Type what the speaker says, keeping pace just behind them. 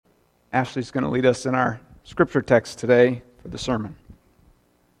Ashley's going to lead us in our scripture text today for the sermon.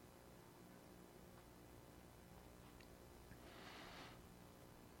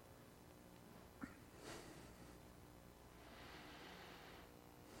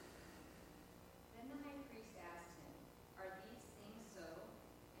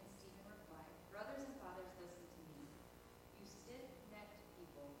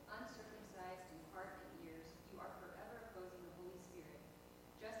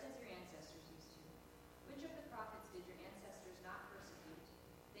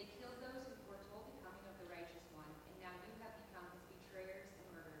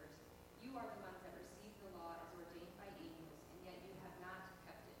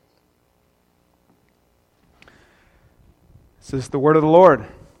 This is the word of the Lord.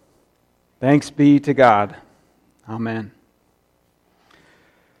 Thanks be to God. Amen.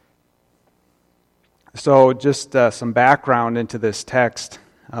 So just some background into this text.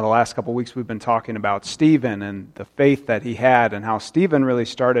 The last couple of weeks we've been talking about Stephen and the faith that he had and how Stephen really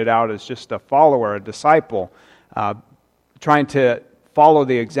started out as just a follower, a disciple, trying to follow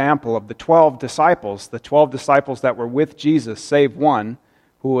the example of the 12 disciples that were with Jesus, save one,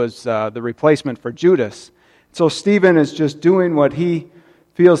 who was the replacement for Judas. So Stephen is just doing what he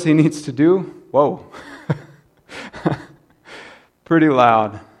feels he needs to do. Whoa. Pretty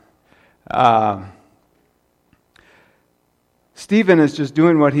loud. Stephen is just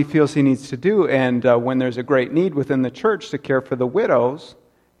doing what he feels he needs to do, and when there's a great need within the church to care for the widows,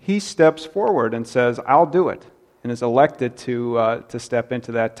 he steps forward and says, I'll do it, and is elected to step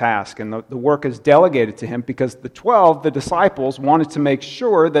into that task. And the work is delegated to him because the 12, the disciples, wanted to make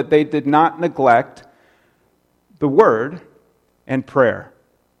sure that they did not neglect the word and prayer.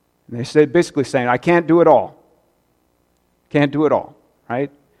 And they said, basically saying, I can't do it all. Can't do it all,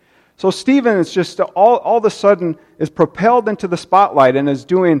 right? So Stephen is just all of a sudden is propelled into the spotlight and is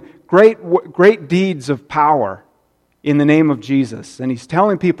doing great deeds of power in the name of Jesus. And he's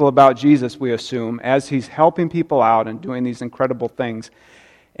telling people about Jesus, we assume, as he's helping people out and doing these incredible things.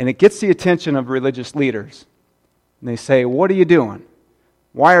 And it gets the attention of religious leaders. And they say, what are you doing?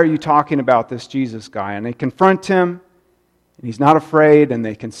 Why are you talking about this Jesus guy? And they confront him, and he's not afraid, and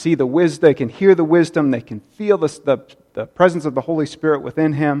they can see the wisdom, they can hear the wisdom, they can feel the presence of the Holy Spirit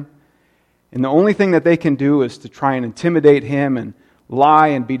within him. And the only thing that they can do is to try and intimidate him and lie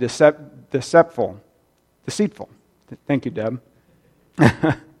and be deceitful. Thank you, Deb.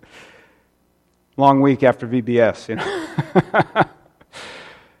 Long week after VBS, you know.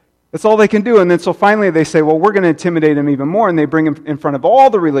 That's all they can do. And then so finally they say, well, we're going to intimidate him even more. And they bring him in front of all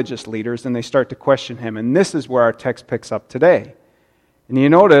the religious leaders and they start to question him. And this is where our text picks up today. And you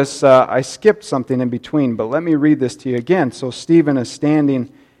notice I skipped something in between, but let me read this to you again. So Stephen is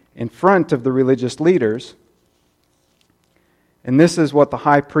standing in front of the religious leaders. And this is what the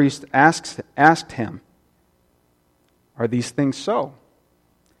high priest asked him. Are these things so?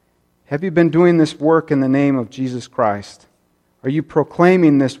 Have you been doing this work in the name of Jesus Christ? Are you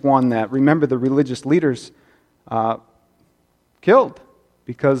proclaiming this one that, remember, the religious leaders killed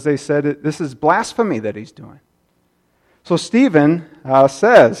because they said this is blasphemy that he's doing? So Stephen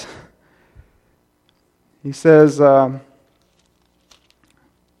says,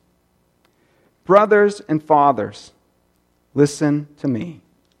 brothers and fathers, listen to me.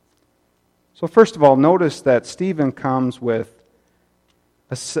 So first of all, notice that Stephen comes with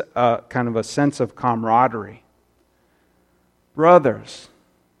a kind of a sense of camaraderie. Brothers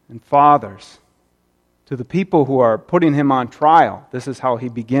and fathers, to the people who are putting him on trial. This is how he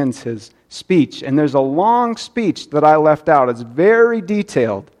begins his speech. And there's a long speech that I left out. It's very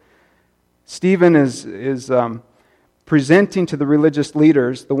detailed. Stephen is presenting to the religious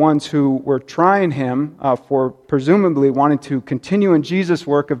leaders, the ones who were trying him for presumably wanting to continue in Jesus'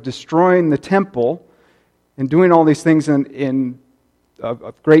 work of destroying the temple and doing all these things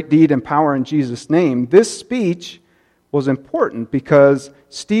of great deed and power in Jesus' name. This speech was important because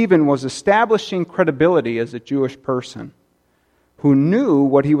Stephen was establishing credibility as a Jewish person who knew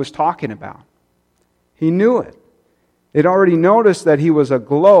what he was talking about. He knew it. They'd already noticed that he was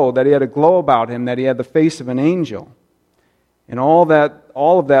aglow, that he had a glow about him, that he had the face of an angel. And all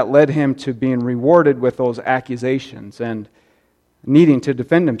of that led him to being rewarded with those accusations and needing to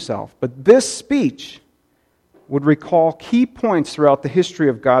defend himself. But this speech would recall key points throughout the history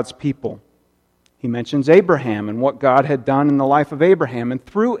of God's people. He mentions Abraham and what God had done in the life of Abraham and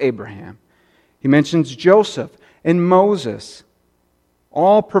through Abraham. He mentions Joseph and Moses,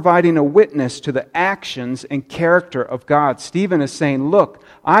 all providing a witness to the actions and character of God. Stephen is saying, look,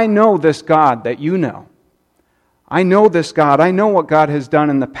 I know this God that you know. I know this God. I know what God has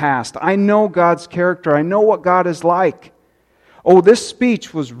done in the past. I know God's character. I know what God is like. Oh, this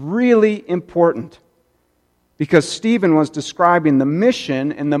speech was really important because Stephen was describing the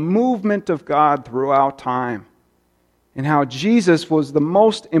mission and the movement of God throughout time, and how Jesus was the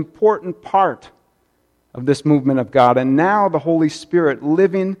most important part of this movement of God, and now the Holy Spirit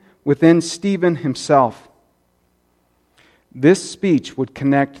living within Stephen himself. This speech would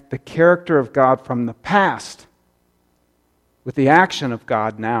connect the character of God from the past with the action of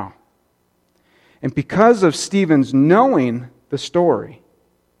God now. And because of Stephen's knowing the story,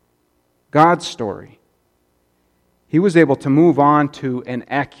 God's story, he was able to move on to an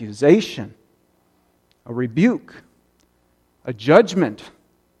accusation, a rebuke, a judgment,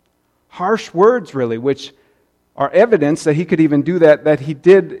 harsh words really, which are evidence that he could even do that he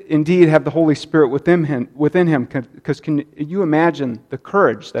did indeed have the Holy Spirit within him. Because can you imagine the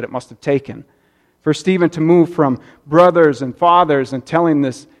courage that it must have taken for Stephen to move from brothers and fathers and telling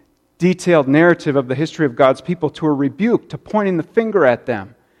this detailed narrative of the history of God's people to a rebuke, to pointing the finger at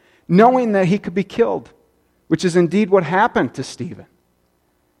them, knowing that he could be killed, which is indeed what happened to Stephen.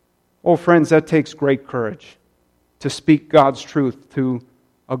 Oh, friends, that takes great courage to speak God's truth to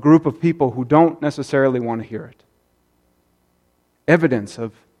a group of people who don't necessarily want to hear it. Evidence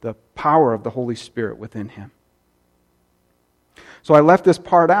of the power of the Holy Spirit within him. So I left this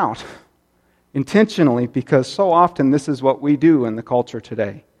part out intentionally because so often this is what we do in the culture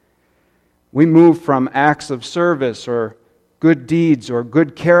today. We move from acts of service or good deeds or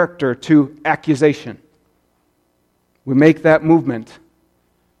good character to accusation. We make that movement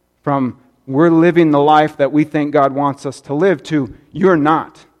from we're living the life that we think God wants us to live to you're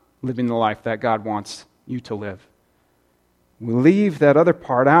not living the life that God wants you to live. We leave that other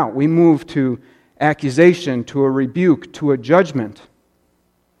part out. We move to accusation, to a rebuke, to a judgment.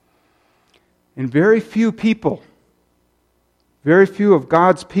 And very few of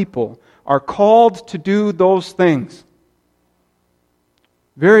God's people are called to do those things.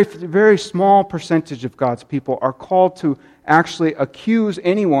 Very, very small percentage of God's people are called to actually accuse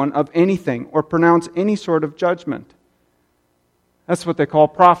anyone of anything or pronounce any sort of judgment. That's what they call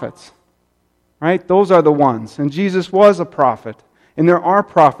prophets, right? Those are the ones. And Jesus was a prophet. And there are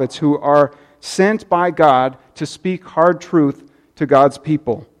prophets who are sent by God to speak hard truth to God's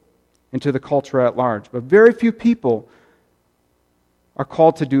people and to the culture at large. But very few people are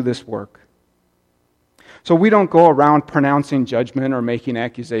called to do this work. So we don't go around pronouncing judgment or making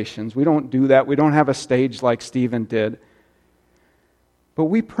accusations. We don't do that. We don't have a stage like Stephen did. But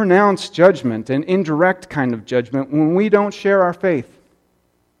we pronounce judgment, an indirect kind of judgment, when we don't share our faith.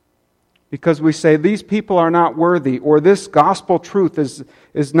 Because we say, these people are not worthy, or this gospel truth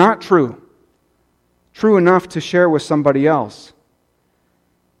is not true enough to share with somebody else.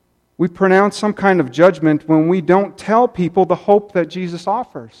 We pronounce some kind of judgment when we don't tell people the hope that Jesus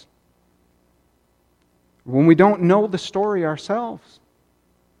offers. When we don't know the story ourselves.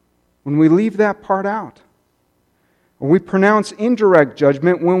 When we leave that part out. Or we pronounce indirect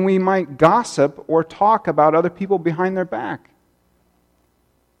judgment when we might gossip or talk about other people behind their back.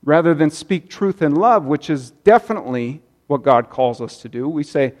 Rather than speak truth in love, which is definitely what God calls us to do, we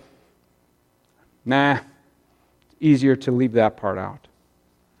say, nah, it's easier to leave that part out.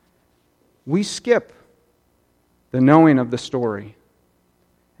 We skip the knowing of the story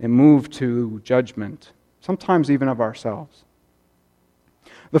and move to judgment, sometimes even of ourselves.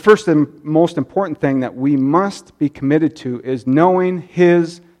 The first and most important thing that we must be committed to is knowing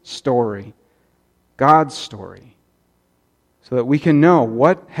His story, God's story, so that we can know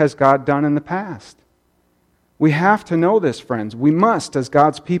what has God done in the past. We have to know this, friends. We must, as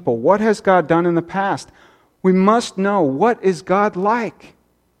God's people. What has God done in the past? We must know, what is God like?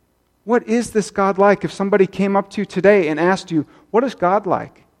 What is this God like? If somebody came up to you today and asked you, what is God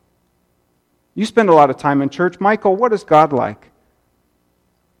like? You spend a lot of time in church. Michael, what is God like?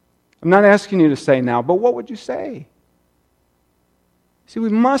 I'm not asking you to say now, but what would you say? See, we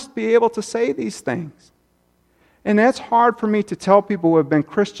must be able to say these things. And that's hard for me to tell people who have been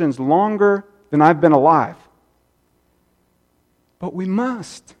Christians longer than I've been alive. But we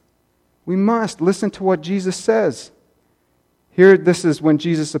must. We must listen to what Jesus says. Here, this is when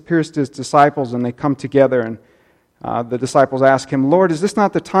Jesus appears to His disciples and they come together and the disciples ask Him, Lord, is this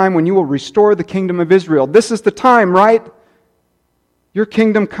not the time when you will restore the kingdom of Israel? This is the time, right? Your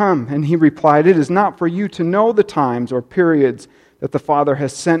kingdom come. And He replied, it is not for you to know the times or periods that the Father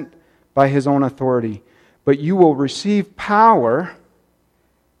has sent by His own authority, but you will receive power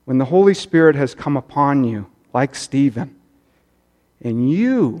when the Holy Spirit has come upon you, like Stephen. And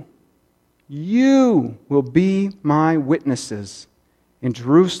you will be my witnesses in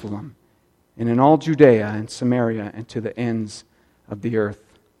Jerusalem and in all Judea and Samaria and to the ends of the earth.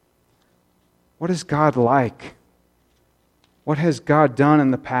 What is God like? What has God done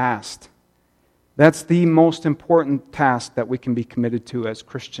in the past? That's the most important task that we can be committed to as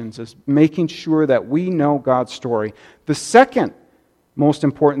Christians, is making sure that we know God's story. The second most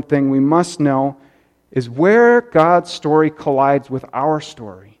important thing we must know is where God's story collides with our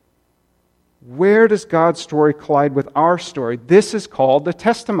story. Where does God's story collide with our story? This is called the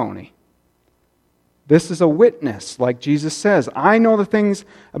testimony. This is a witness, like Jesus says. I know the things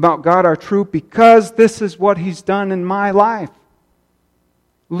about God are true because this is what He's done in my life.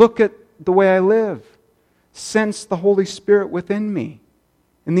 Look at the way I live. Sense the Holy Spirit within me.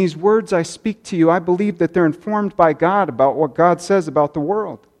 In these words I speak to you, I believe that they're informed by God about what God says about the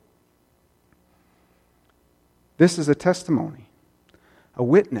world. This is a testimony, a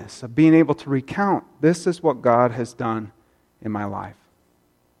witness of being able to recount, this is what God has done in my life.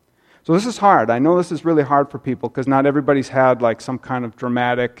 So this is hard. I know this is really hard for people because not everybody's had like some kind of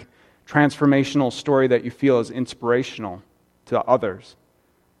dramatic, transformational story that you feel is inspirational to others.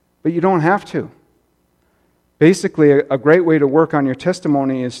 But you don't have to. Basically, a great way to work on your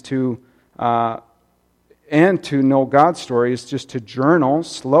testimony is and to know God's story is just to journal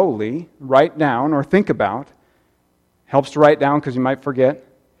slowly, write down or think about. Helps to write down because you might forget.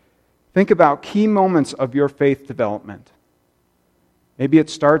 Think about key moments of your faith development. Maybe it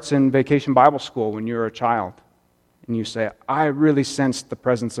starts in Vacation Bible School when you were a child. And you say, I really sensed the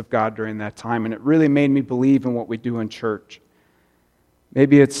presence of God during that time, and it really made me believe in what we do in church.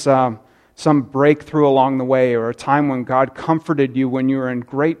 Maybe it's some breakthrough along the way, or a time when God comforted you when you were in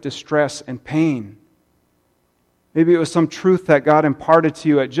great distress and pain. Maybe it was some truth that God imparted to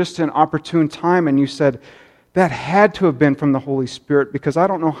you at just an opportune time, and you said, that had to have been from the Holy Spirit, because I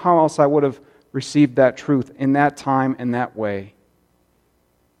don't know how else I would have received that truth in that time and that way.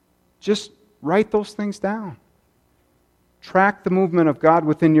 Just write those things down. Track the movement of God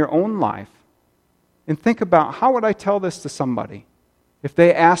within your own life. And think about, how would I tell this to somebody? If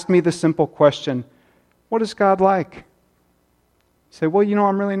they asked me the simple question, what is God like? You say, well,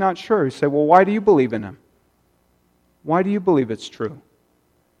 I'm really not sure. You say, well, why do you believe in Him? Why do you believe it's true?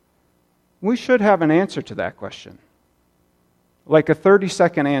 We should have an answer to that question. Like a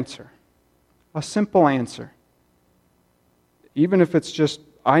 30-second answer. A simple answer. Even if it's just,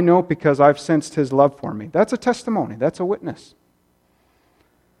 I know because I've sensed His love for me. That's a testimony. That's a witness.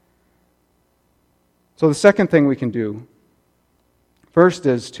 So the second thing we can do, first,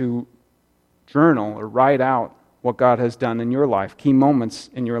 is to journal or write out what God has done in your life, key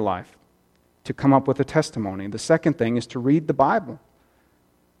moments in your life, to come up with a testimony. The second thing is to read the Bible,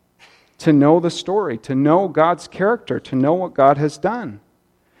 to know the story, to know God's character, to know what God has done,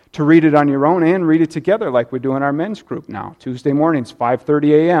 to read it on your own and read it together like we do in our men's group now. Tuesday mornings,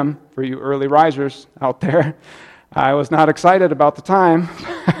 5:30 a.m. for you early risers out there. I was not excited about the time.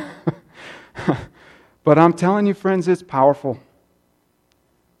 But I'm telling you, friends, it's powerful.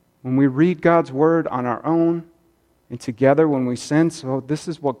 When we read God's Word on our own and together, when we sense, this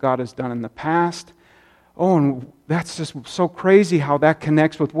is what God has done in the past. And that's just so crazy how that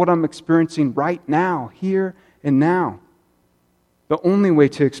connects with what I'm experiencing right now, here and now. The only way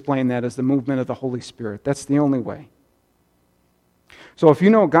to explain that is the movement of the Holy Spirit. That's the only way. So if you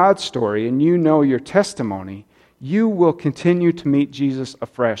know God's story and you know your testimony, you will continue to meet Jesus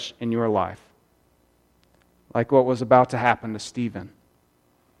afresh in your life. Like what was about to happen to Stephen.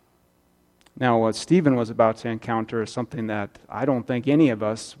 Now, what Stephen was about to encounter is something that I don't think any of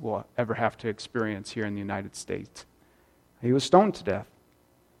us will ever have to experience here in the United States. He was stoned to death.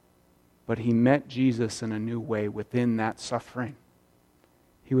 But he met Jesus in a new way within that suffering.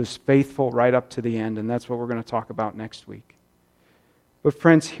 He was faithful right up to the end, and that's what we're going to talk about next week. But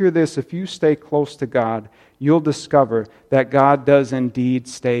friends, hear this. If you stay close to God, you'll discover that God does indeed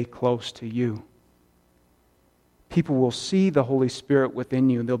stay close to you. People will see the Holy Spirit within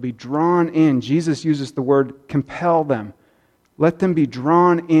you. They'll be drawn in. Jesus uses the word compel them. Let them be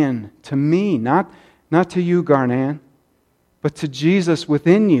drawn in to me, not to you, Garnan, but to Jesus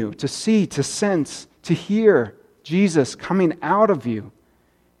within you, to see, to sense, to hear Jesus coming out of you,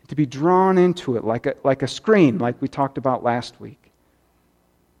 to be drawn into it like a screen, like we talked about last week.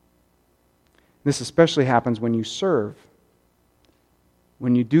 This especially happens when you serve.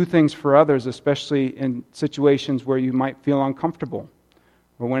 When you do things for others, especially in situations where you might feel uncomfortable,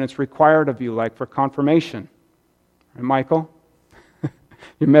 or when it's required of you, like for confirmation. Right, Michael?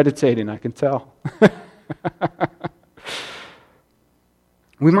 You're meditating, I can tell.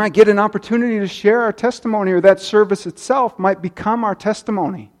 We might get an opportunity to share our testimony, or that service itself might become our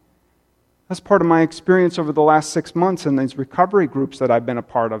testimony. That's part of my experience over the last 6 months in these recovery groups that I've been a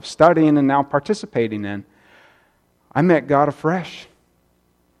part of, studying and now participating in. I met God afresh.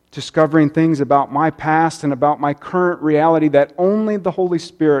 discovering things about my past and about my current reality that only the Holy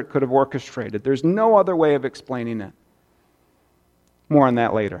Spirit could have orchestrated. There's no other way of explaining it. More on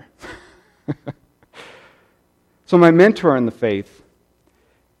that later. So my mentor in the faith,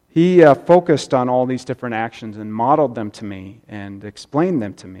 he focused on all these different actions and modeled them to me and explained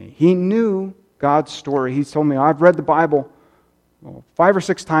them to me. He knew God's story. He told me, I've read the Bible 5 or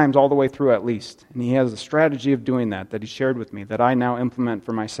 6 times all the way through at least. And he has a strategy of doing that he shared with me that I now implement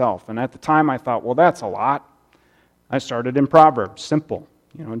for myself. And at the time I thought, well, that's a lot. I started in Proverbs, simple.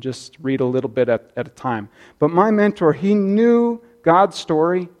 Just read a little bit at a time. But my mentor, he knew God's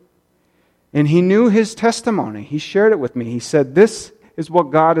story and he knew his testimony. He shared it with me. He said, this is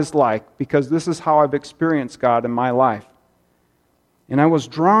what God is like because this is how I've experienced God in my life. And I was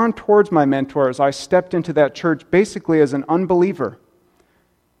drawn towards my mentor as I stepped into that church basically as an unbeliever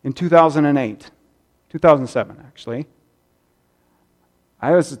in 2007 actually.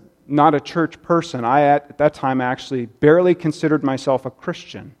 I was not a church person. I, at that time, actually barely considered myself a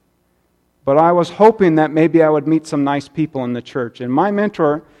Christian. But I was hoping that maybe I would meet some nice people in the church. And my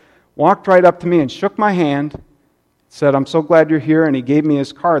mentor walked right up to me and shook my hand, said, I'm so glad you're here, and he gave me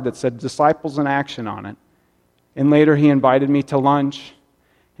his card that said Disciples in Action on it. And later he invited me to lunch,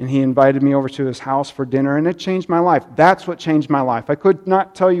 and he invited me over to his house for dinner, and it changed my life. That's what changed my life. I could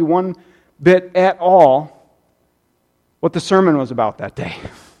not tell you one bit at all what the sermon was about that day.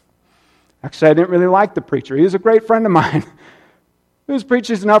 Actually, I didn't really like the preacher. He was a great friend of mine. His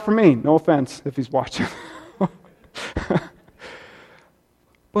preaching is not for me. No offense if he's watching.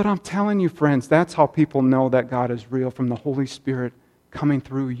 But I'm telling you, friends, that's how people know that God is real, from the Holy Spirit coming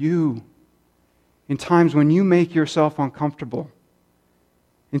through you. In times when you make yourself uncomfortable,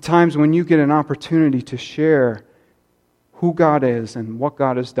 in times when you get an opportunity to share who God is and what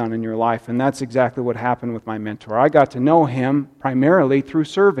God has done in your life. And that's exactly what happened with my mentor. I got to know him primarily through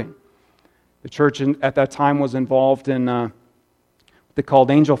serving. The church at that time was involved in what they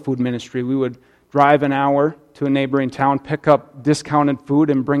called angel food ministry. We would drive an hour to a neighboring town, pick up discounted food,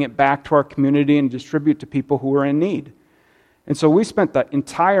 and bring it back to our community and distribute to people who were in need. And so we spent the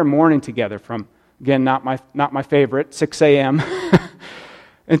entire morning together from, again, not my favorite, 6 a.m.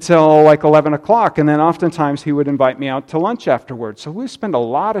 until like 11 o'clock. And then oftentimes he would invite me out to lunch afterwards. So we spent a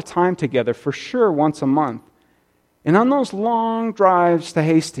lot of time together, for sure, once a month. And on those long drives to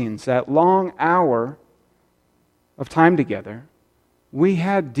Hastings, that long hour of time together, we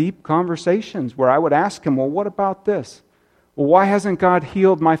had deep conversations where I would ask him, well, what about this? Well, why hasn't God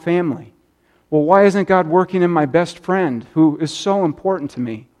healed my family? Well, why isn't God working in my best friend who is so important to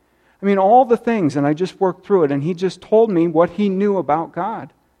me? I mean, all the things, and I just worked through it, and he just told me what he knew about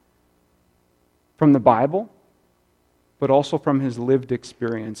God from the Bible, but also from his lived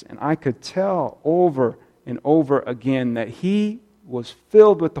experience. And I could tell over and over again that he was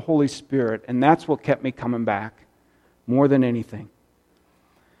filled with the Holy Spirit, and that's what kept me coming back more than anything.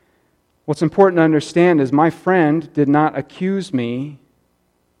 What's important to understand is my friend did not accuse me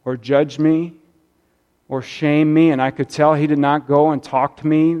or judge me or shame me, and I could tell he did not go and talk to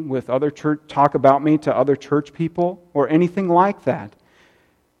me with talk about me to other church people or anything like that.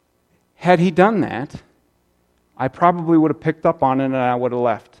 Had he done that, I probably would have picked up on it and I would have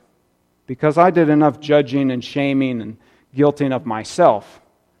left, because I did enough judging and shaming and guilting of myself.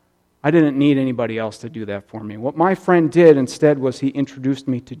 I didn't need anybody else to do that for me. What my friend did instead was he introduced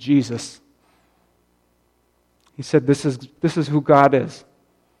me to Jesus. He said, this is who God is.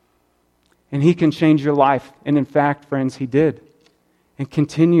 And he can change your life. And in fact, friends, he did. And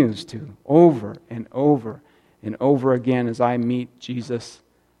continues to, over and over and over again as I meet Jesus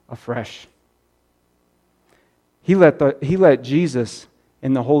afresh. He let Jesus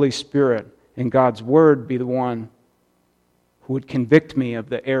and the Holy Spirit and God's Word be the one who would convict me of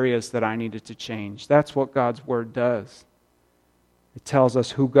the areas that I needed to change. That's what God's Word does. It tells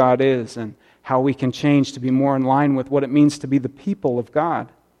us who God is and how we can change to be more in line with what it means to be the people of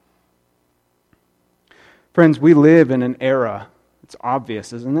God. Friends, we live in an era, it's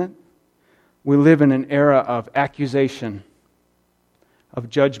obvious, isn't it? We live in an era of accusation, of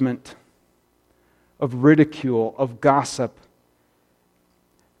judgment, of ridicule, of gossip.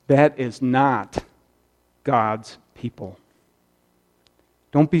 That is not God's people.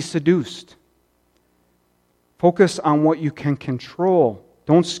 Don't be seduced. Focus on what you can control.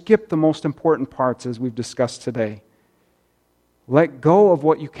 Don't skip the most important parts as we've discussed today. Let go of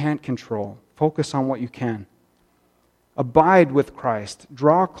what you can't control. Focus on what you can. Abide with Christ.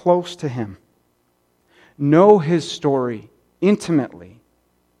 Draw close to Him. Know His story intimately.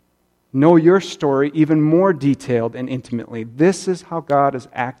 Know your story even more detailed and intimately. This is how God has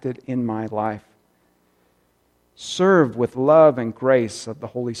acted in my life. Serve with love and grace of the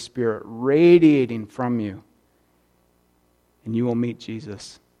Holy Spirit radiating from you, and you will meet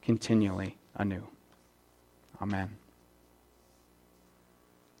Jesus continually anew. Amen.